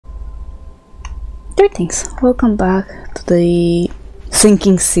Greetings, welcome back to the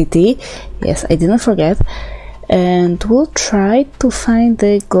sinking city. Yes, I didn't forget. And we'll try to find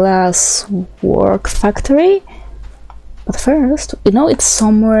the glass work factory. But first, you know, it's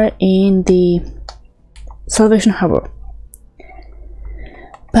somewhere in the Salvation Harbor.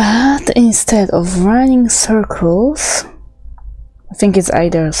 But instead of running circles, I think it's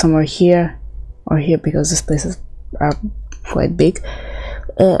either somewhere here or here because these places are quite big.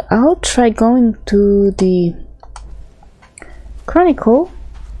 I'll try going to the Chronicle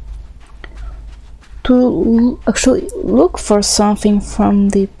to actually look for something from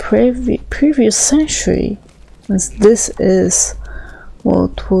the previous century, as this is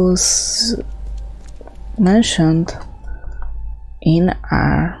what was mentioned in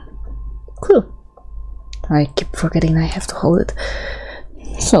our clue. I keep forgetting I have to hold it.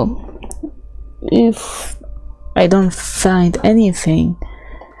 So, if I don't find anything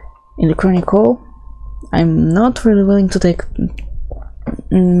in the Chronicle, I'm not really willing to take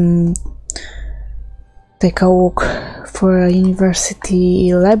a walk for a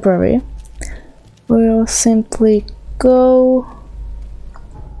university library. We'll simply go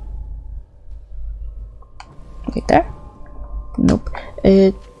right there. Nope.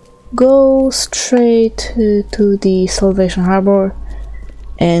 Go straight to the Salvation Harbor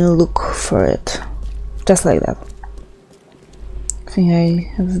and look for it, just like that. I think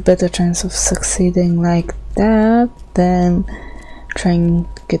I have a better chance of succeeding like that than trying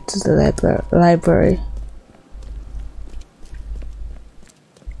to get to the library.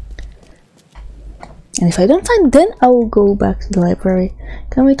 And if I don't find, then I will go back to the library.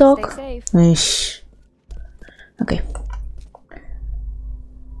 Can we talk? Shh. Okay.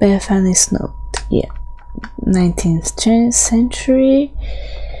 Bethany's note. Yeah. 19th century.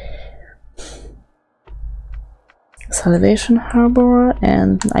 Salvation Harbor,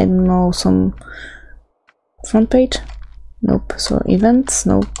 and I don't know, some front page? Nope. So events?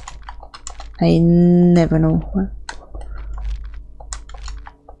 Nope. I never know what.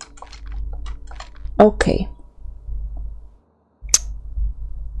 Okay.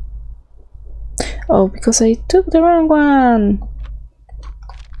 Oh, because I took the wrong one.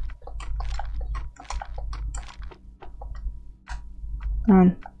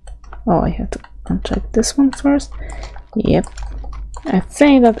 Oh, I have to uncheck this one first. Yep. I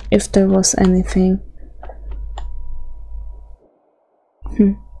think that if there was anything.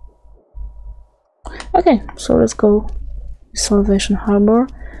 Okay, so let's go Salvation Harbor.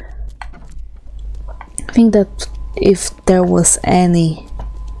 I think that if there was anything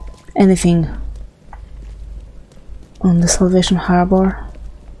on the Salvation Harbor,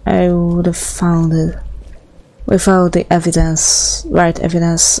 I would have found it without the evidence, right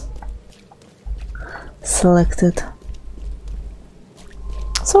evidence selected.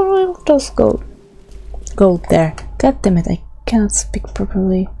 So we'll just go there. God damn it, I cannot speak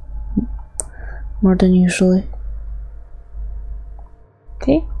properly more than usually.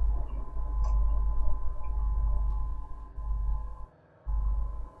 Okay.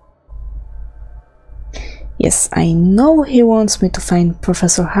 Yes, I know he wants me to find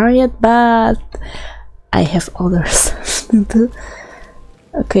Professor Harriet, but I have other stuff to do.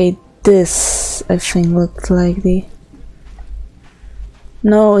 Okay, this I think looked like the...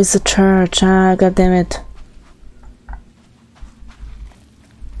 No, it's a church. Ah, god damn it.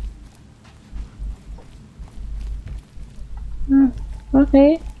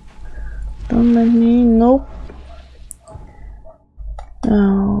 Okay. Don't let me... Nope.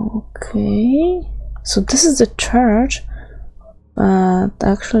 Okay. So this is the church, but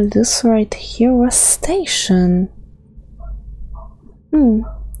actually this right here was station. Can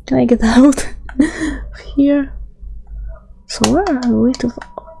I get out here? So where are we to...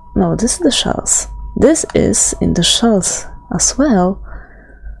 No, this is the shells. This is in the shells as well.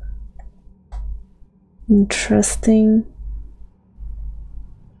 Interesting.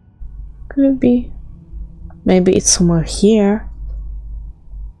 Could it be? Maybe it's somewhere here.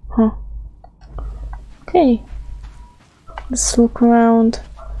 Huh. Okay. Let's look around.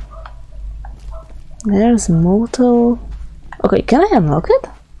 There's a motel. Okay, can I unlock it?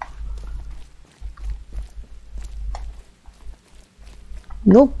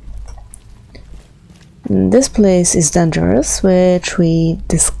 Nope. This place is dangerous, which we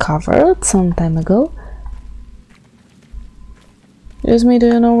discovered some time ago. Excuse me, do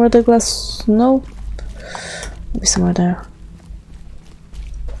you know where the glass... No. Maybe somewhere there.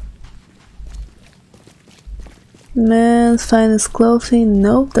 Man's finest clothing.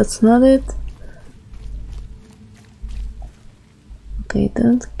 Nope, that's not it. Okay,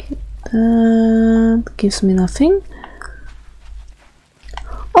 that gives me nothing.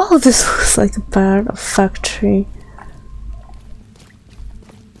 Oh, Oh, this looks like a part of factory.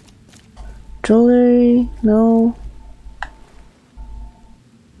 Jewelry, no.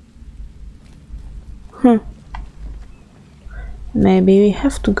 Maybe we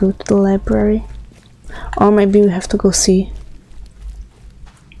have to go to the library. Or maybe we have to go see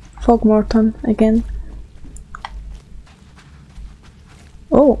Fogmorton again.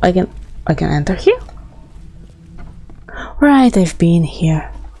 Oh, I can enter here? Right, I've been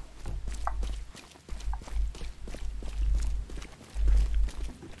here.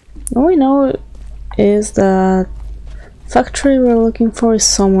 All we know is that factory we're looking for is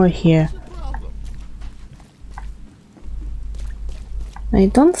somewhere here. I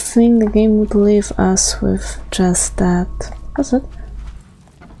don't think the game would leave us with just that. What's it?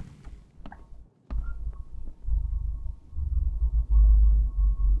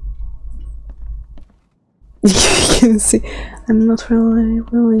 You can see I'm not really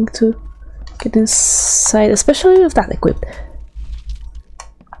willing to get inside, especially with that equipped.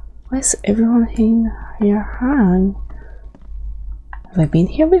 Why is everyone here hung? Have I been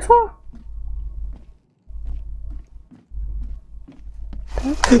here before?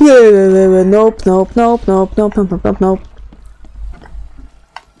 Nope, nope, nope, nope, nope, nope, nope, nope.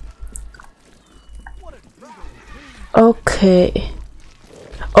 Okay.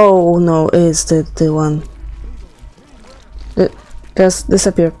 Oh no, it's the one. Just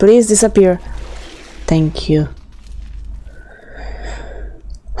disappear, please disappear. Thank you.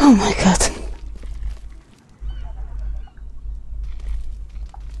 Oh my god.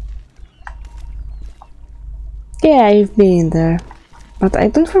 Yeah, I've been there, but I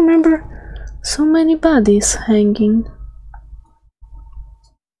don't remember so many bodies hanging.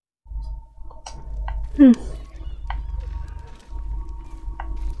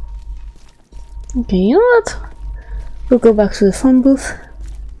 Okay, you know what? We'll go back to the phone booth.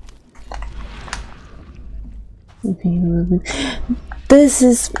 Okay,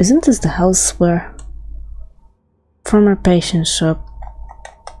 isn't this the house where former patient shop?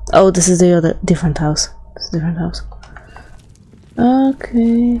 Oh, this is the other different house. This is a different house.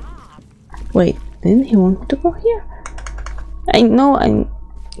 Okay. Wait, didn't he want me to go here? I know I'm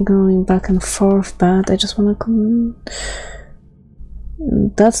going back and forth, but I just wanna come.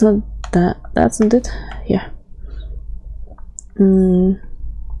 That's not that. That's not it. Yeah.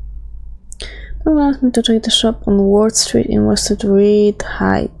 Don't ask me to check the shop on Ward Street in West Reed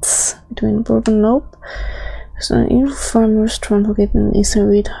Heights. Between Bourbon, nope. There's an Indian farm restaurant located in Eastern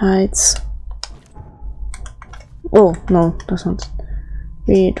Reed Heights. Oh, no, that's not.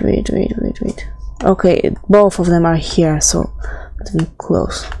 Reed. Okay, both of them are here, so let's be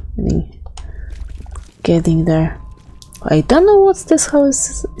close. Getting there. I don't know what this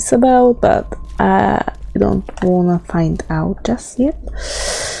house is about, but I don't wanna find out just yet.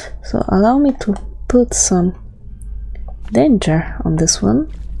 So allow me to put some danger on this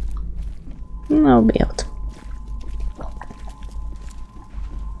one, and I'll be out.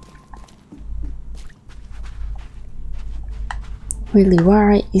 Really,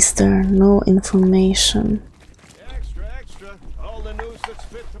 why is there no information? Extra. All the news that's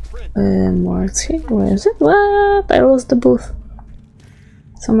fit to print. Morty, where is it? What? I lost the booth.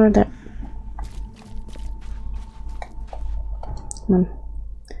 Somewhere there. Come on.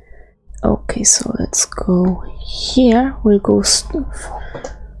 Okay, so let's go here. We'll go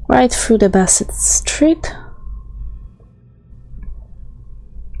right through the Bassett Street.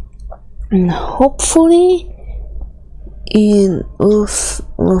 And hopefully we'll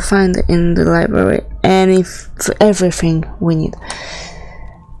find in the library everything we need.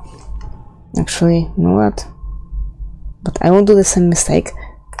 Actually, you know what? But I won't do the same mistake.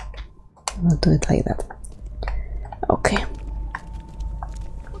 I'll do it like that. Okay.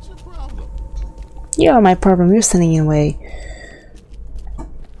 What's your problem? You are my problem. You're standing in the way.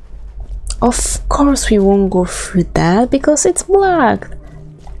 Of course we won't go through that because it's blocked.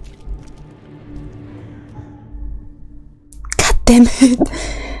 God damn it.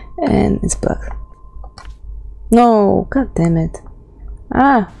 And it's blocked. No, god damn it.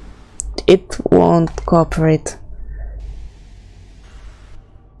 Ah, it won't cooperate.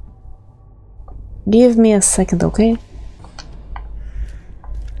 Give me a second, okay?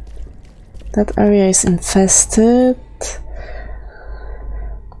 That area is infested.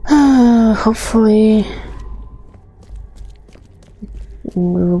 Hopefully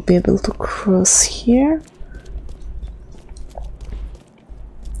we will be able to cross here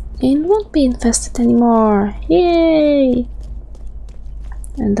and won't be infested anymore. Yay!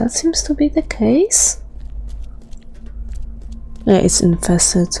 And that seems to be the case. Yeah, it's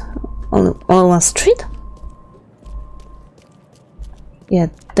infested on one street. Yeah,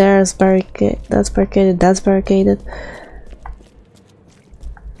 there's barricade, that's barricaded, that's barricaded.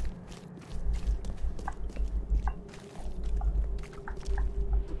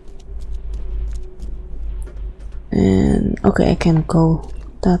 And okay, I can go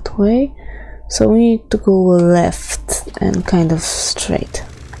that way. So we need to go left and kind of straight.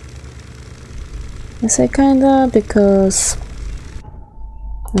 I say kinda because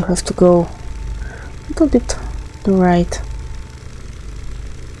I have to go a little bit to the right.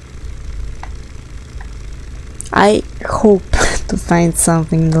 I hope to find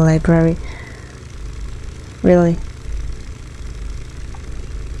something in the library. Really.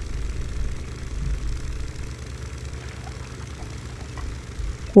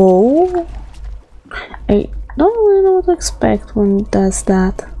 Whoa. I don't really know what to expect when it does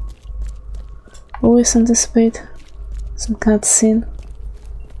that. Always anticipate some cutscene.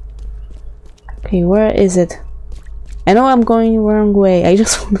 Okay, where is it? I know I'm going the wrong way. I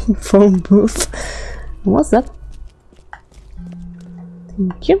just want the phone booth. What's that?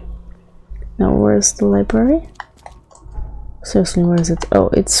 Thank you. Now where's the library? Seriously, where is it? Oh,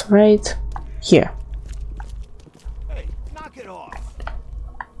 it's right here. Hey, knock it off.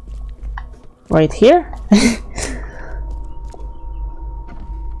 Right here?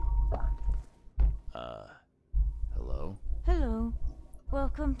 Hello? Hello.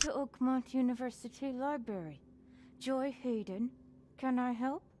 Welcome to Oakmont University Library. Joy Hayden. Can I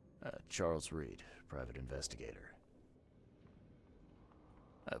help? Charles Reed, private investigator.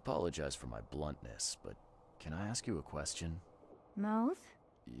 I apologize for my bluntness, but can I ask you a question? Mouth?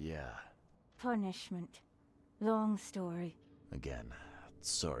 Yeah. Punishment. Long story. Again,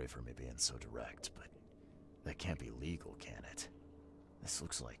 sorry for me being so direct, but that can't be legal, can it? This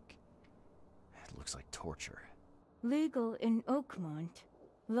looks like... it looks like torture. Legal in Oakmont.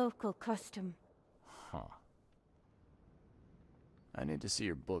 Local custom. Huh. I need to see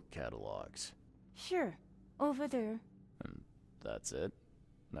your book catalogs. Sure. Over there. And that's it?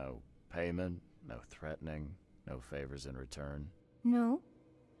 No payment, no threatening, no favors in return? No.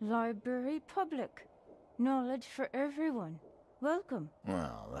 Library public. Knowledge for everyone. Welcome.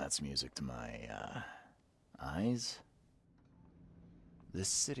 Well, that's music to my, eyes. This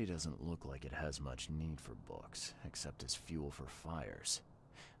city doesn't look like it has much need for books, except as fuel for fires.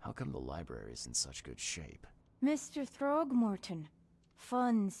 How come the library's in such good shape? Mr. Throgmorton.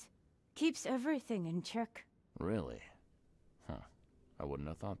 Funds. Keeps everything in check. Really? Huh. I wouldn't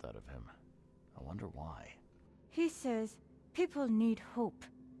have thought that of him. I wonder why. He says people need hope,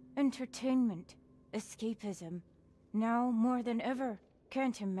 entertainment, escapism. Now more than ever,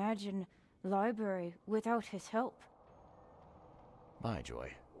 can't imagine library without his help. Bye,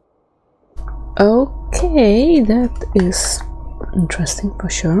 Joy. Okay, that is interesting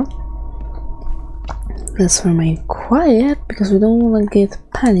for sure. Let's remain quiet because we don't want to get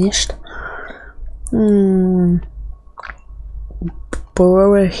punished.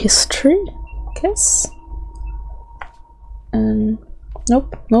 Borrower history, guess. And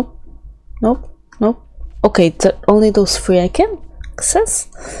nope, nope, nope, nope. Okay, only those three I can access.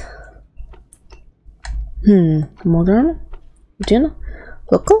 Modern, Virginia,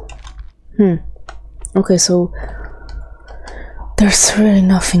 local. Okay, so there's really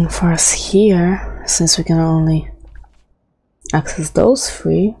nothing for us here since we can only access those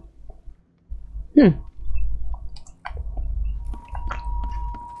three.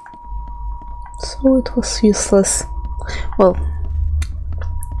 So it was useless. Well,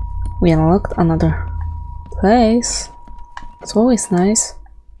 we unlocked another place. It's always nice.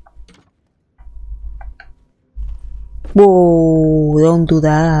 Whoa, don't do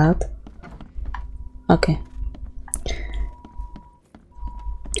that. Okay.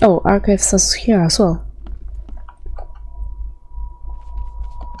 Oh, archives is here as well.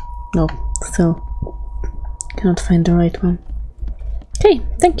 No, still cannot find the right one. Okay,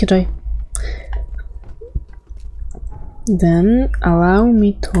 thank you, Joy. Then allow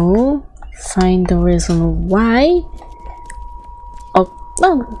me to find the reason why. Oh,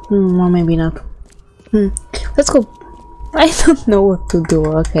 no, well, maybe not. Let's go. I don't know what to do.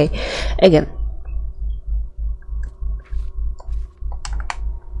 Okay, again.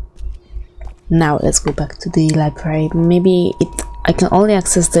 Now let's go back to the library. Maybe I can only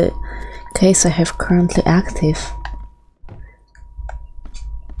access the case I have currently active.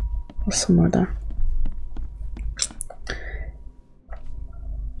 Or somewhere there.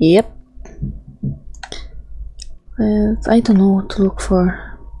 Yep. I don't know what to look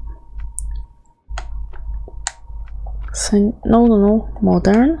for. So, no,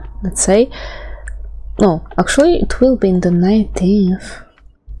 modern, let's say. No, actually it will be in the 19th.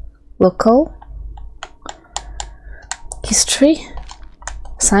 Local. History.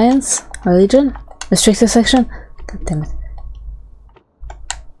 Science? Religion? Restricted section? God damn it.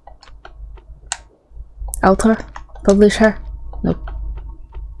 Author? Publisher? Nope.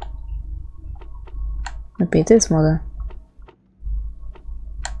 Maybe it is modern.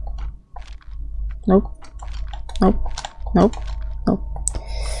 Nope. Nope. Nope. Nope.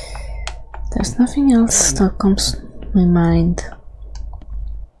 There's nothing else that comes to my mind.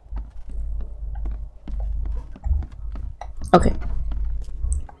 Okay.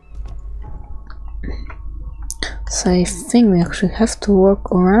 So I think we actually have to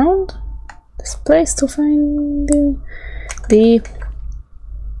walk around this place to find the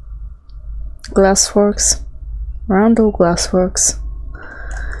glassworks. Roundel glassworks.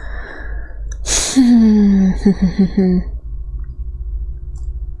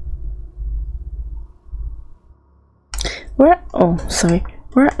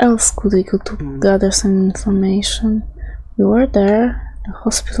 Where else could we go to gather some information? We were there. The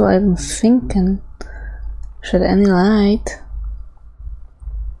hospital, I don't think can shed any light.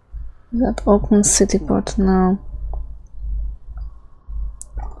 That Oakland City Port now.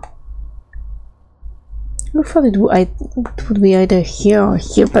 I thought it would be either here or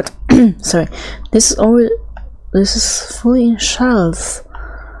here, but sorry, this is fully in shells.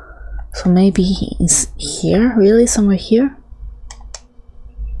 So maybe it's here, really, somewhere here.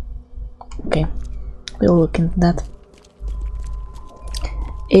 Okay, we'll look into that.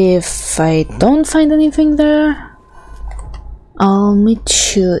 If I don't find anything there, I'll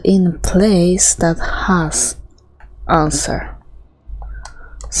meet you in a place that has answer.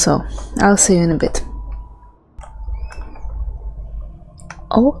 So, I'll see you in a bit.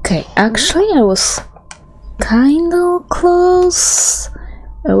 Okay, actually I was kinda close.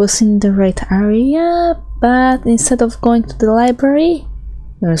 I was in the right area, but instead of going to the library,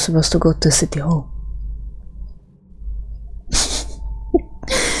 we were supposed to go to City Hall.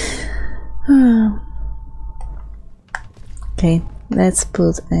 Okay, let's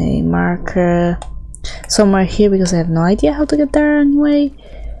put a marker somewhere here because I have no idea how to get there anyway.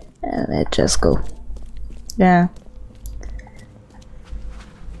 Let's just go. Yeah.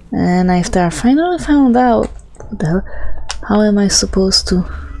 And after I finally found out what the hell, how am I supposed to,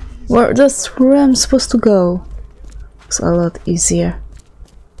 that's where I'm supposed to go. It's a lot easier.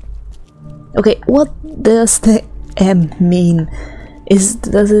 Okay, what does the M mean?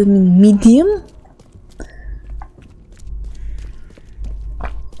 Does it mean medium?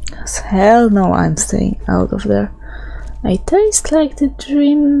 Hell no, I'm staying out of there. I taste like the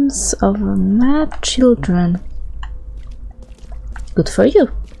dreams of mad children. Good for you.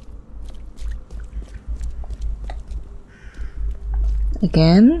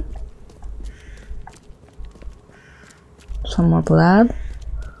 Again. Some more blood.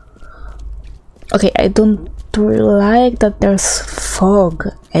 Okay, I don't really like that there's fog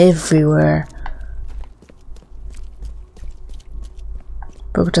everywhere.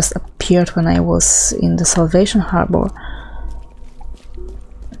 Fog just appeared when I was in the Salvation Harbor.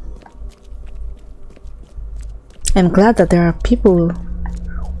 I'm glad that there are people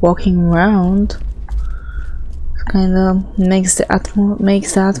walking around. Kind of makes the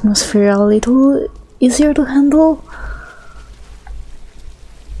atmosphere a little easier to handle.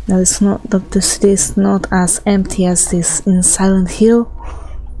 That the city is not as empty as this in Silent Hill.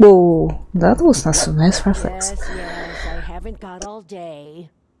 Whoa, that was not so nice reflex. Yes, I haven't got all day.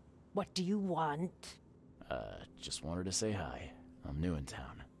 What do you want? Just wanted to say hi. I'm new in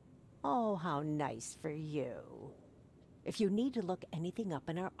town. Oh, how nice for you. If you need to look anything up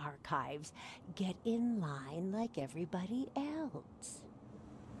in our archives, get in line like everybody else.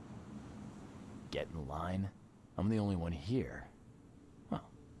 Get in line? I'm the only one here. Well,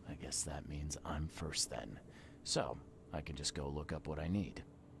 I guess that means I'm first then. So, I can just go look up what I need.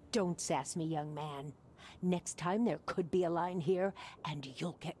 Don't sass me, young man. Next time there could be a line here, and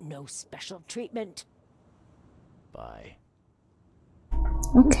you'll get no special treatment. Bye.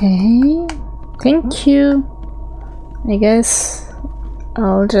 Okay, thank you. I guess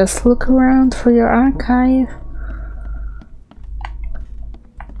I'll just look around for your archive.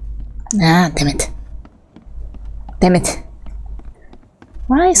 Ah, damn it. Damn it.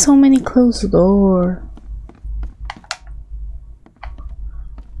 Why so many closed doors?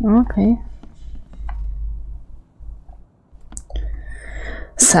 Okay.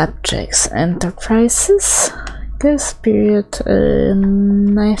 Subjects: enterprises. Guess period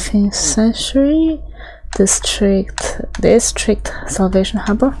 19th century. District Salvation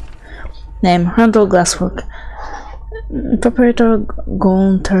Harbor. Name: Randall Glasswork. Proprietor: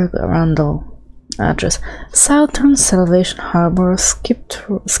 Gunther Randall. Address: Southern Salvation Harbor,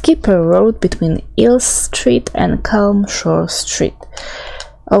 Skipper Road between Eel Street and Calm Shore Street.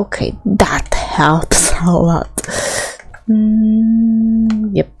 Okay, that helps a lot.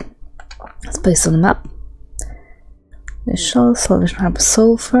 Yep. Let's place on the map. The shell salvage map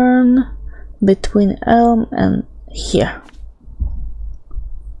Southern between Elm and here.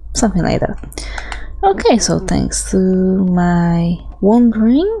 Something like that. Okay, so thanks to my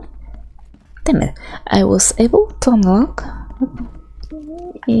wandering, damn it, I was able to unlock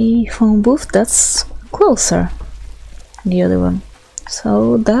a phone booth that's closer than the other one.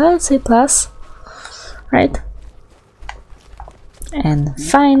 So that's a plus, right? And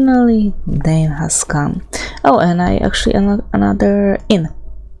finally, Dane has come. Oh, and I actually unlocked another inn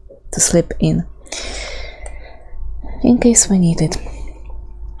to sleep in case we need it.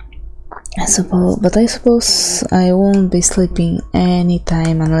 I suppose I won't be sleeping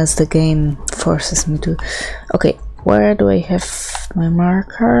anytime unless the game forces me to. Okay, where do I have my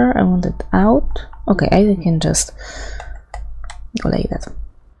marker? I want it out. Okay, I can just go like that.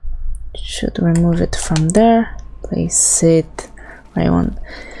 Should remove it from there. Place it where I want.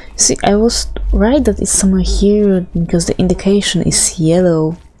 See, I was right that it's somewhere here because the indication is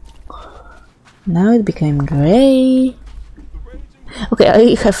yellow. Now it became gray. Okay,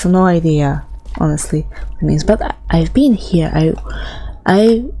 I have no idea, honestly, what it means, but I've been here.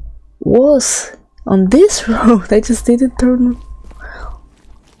 I was on this road. I just didn't turn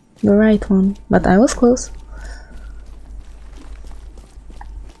the right one, but I was close.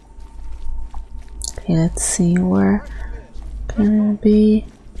 Okay, let's see where can it be.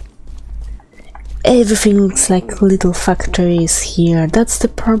 Everything looks like little factories here. That's the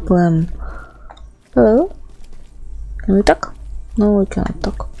problem. Hello? Can we talk? No, we cannot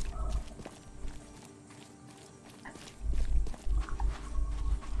talk.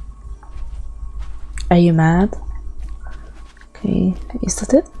 Are you mad? Okay, is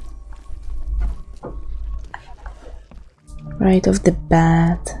that it? Right off the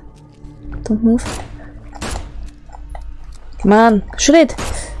bat. Don't move. Come on, shoot it!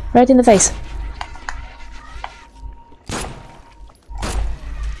 Right in the face.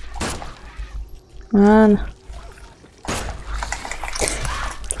 Come on.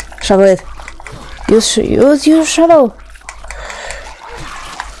 Shovel it. Use your shovel.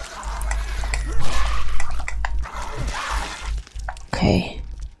 Okay.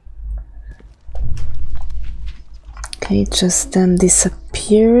 Okay, just them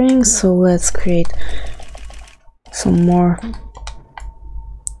disappearing. So let's create some more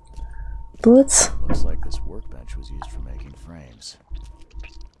bullets. Looks like this workbench was used for making frames.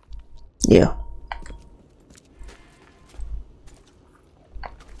 Yeah.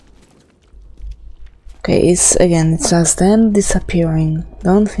 Okay, it's just them disappearing.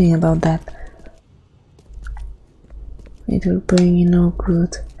 Don't think about that. It will bring you no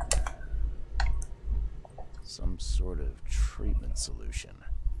good. Some sort of treatment solution.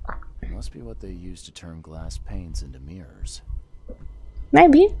 It must be what they use to turn glass panes into mirrors.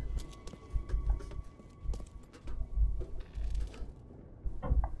 Maybe.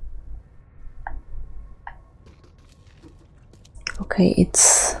 Okay,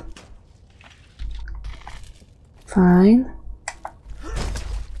 it's fine.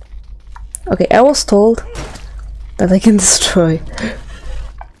 Okay, I was told that I can destroy.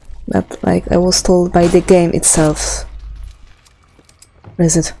 But like I was told by the game itself. Where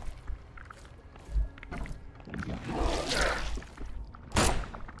is it?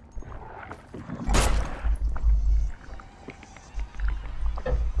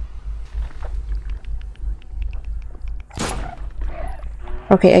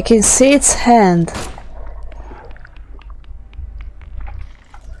 Okay, I can see its hand.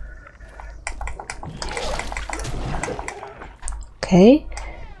 Okay,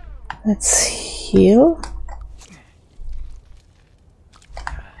 let's heal.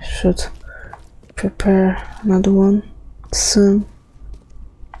 Should prepare another one soon.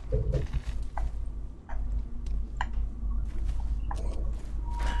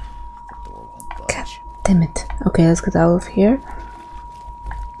 God damn it. Okay, let's get out of here.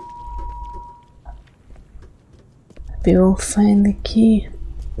 We will find the key.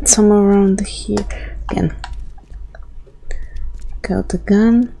 It's somewhere around here again. Got the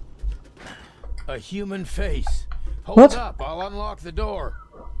gun. A human face. Hold What? up, I'll unlock the door.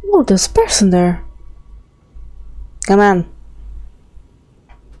 Oh, there's a person there. Come on.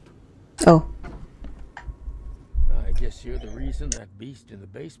 Oh. I guess you're the reason that beast in the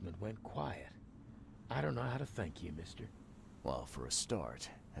basement went quiet. I don't know how to thank you, mister. Well, for a start,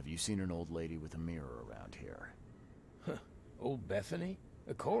 have you seen an old lady with a mirror around here? Huh. Old Bethany?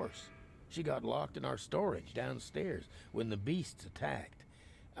 Of course. She got locked in our storage downstairs when the beasts attacked.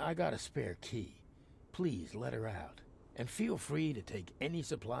 I got a spare key. Please let her out. And feel free to take any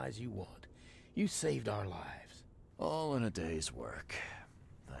supplies you want. You saved our lives. All in a day's work.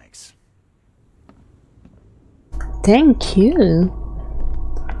 Thanks. Thank you.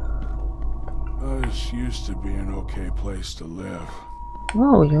 This used to be an okay place to live.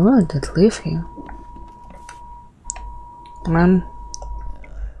 Oh, you did live here. Man.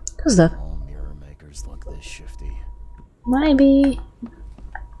 Who's that? All mirror makers look this shifty. Maybe.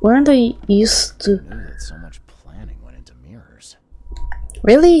 Weren't they used to... I knew that so much planning went into mirrors.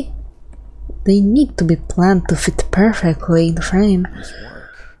 Really? They need to be planned to fit perfectly in the frame. Nice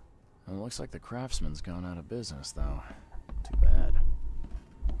work. It looks like the craftsman's gone out of business, though. Too bad.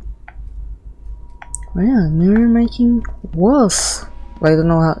 Well, mirror making was... I don't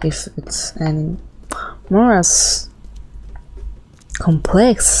know how, if it's any more as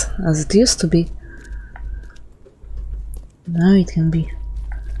complex as it used to be. Now it can be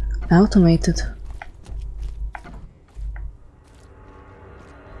automated.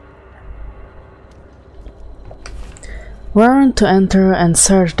 Warrant to enter and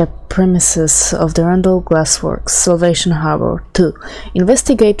search the premises of the Randall Glassworks, Salvation Harbor. 2.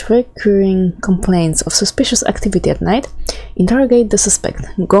 Investigate recurring complaints of suspicious activity at night. Interrogate the suspect,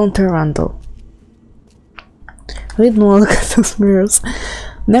 Gunther Randall. Read more, look at those mirrors.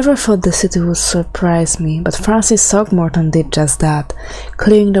 Never thought the city would surprise me, but Francis Throckmorton did just that,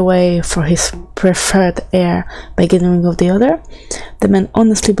 clearing the way for his preferred heir by getting rid of the other. The man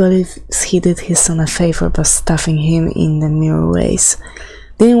honestly believes he did his son a favor by stuffing him in the mirror ways.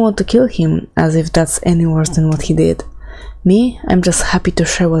 Didn't want to kill him, as if that's any worse than what he did. Me, I'm just happy to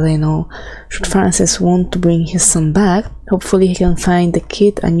share what I know. Should Francis want to bring his son back, hopefully he can find the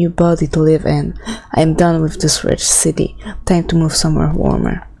kid a new body to live in. I'm done with this rich city. Time to move somewhere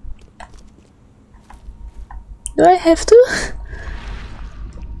warmer. Do I have to?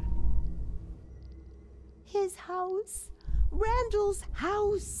 His house. Randall's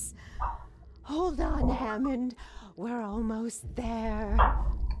house. Hold on, Hammond. We're almost there.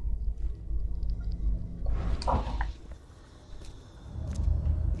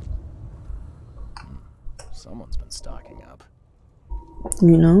 Someone's been stocking up.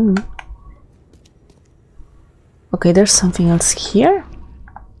 You know. Okay, there's something else here.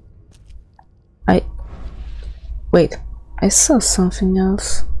 Wait, I saw something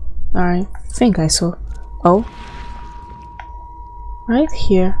else. I think I saw. Oh. Right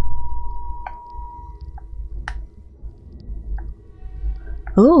here.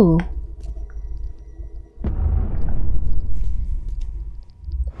 Oh.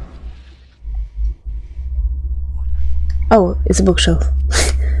 Oh, it's a bookshelf.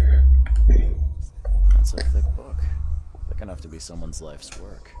 That's a thick book. Thick enough to be someone's life's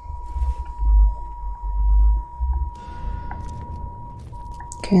work.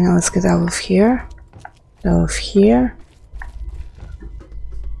 Okay, now let's get out of here. Out of here.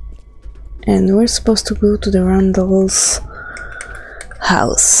 And we're supposed to go to the Randall's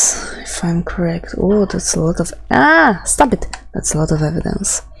house, if I'm correct. Oh, that's a lot of... Ah! Stop it! That's a lot of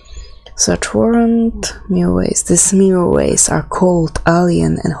evidence. Search warrant, mirrorways. These mirrorways are cold,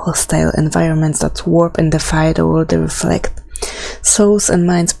 alien and hostile environments that warp and defy the world they reflect. Souls and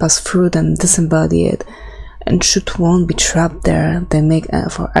minds pass through them disembodied, and should one be trapped there, they make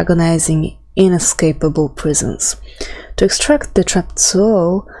for agonizing, inescapable prisons. To extract the trapped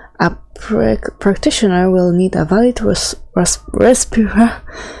soul, a practitioner will need a valid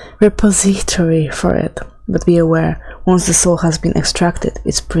repository for it. But be aware, once the soul has been extracted,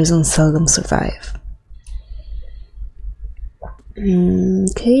 its prisons seldom survive.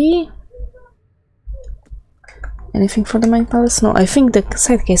 Okay. Anything for the Mind Palace? No, I think the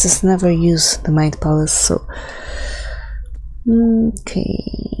side cases never use the Mind Palace, so... Okay...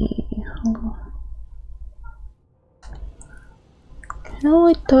 Can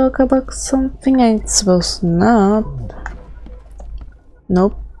we talk about something? I suppose not.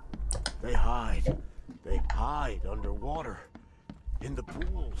 Nope. They hide. They hide underwater. In the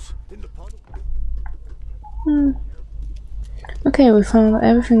pools. In the puddles. Okay, we found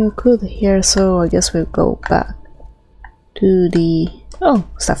everything we could here, so I guess we'll go back to the... oh,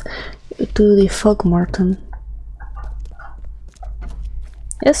 stuff. To the Throckmorton.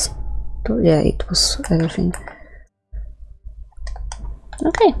 Yes? Yeah, it was everything.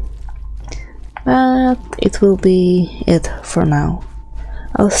 Okay. But it will be it for now.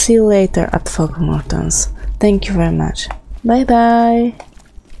 I'll see you later at Throckmorton's. Thank you very much. Bye bye!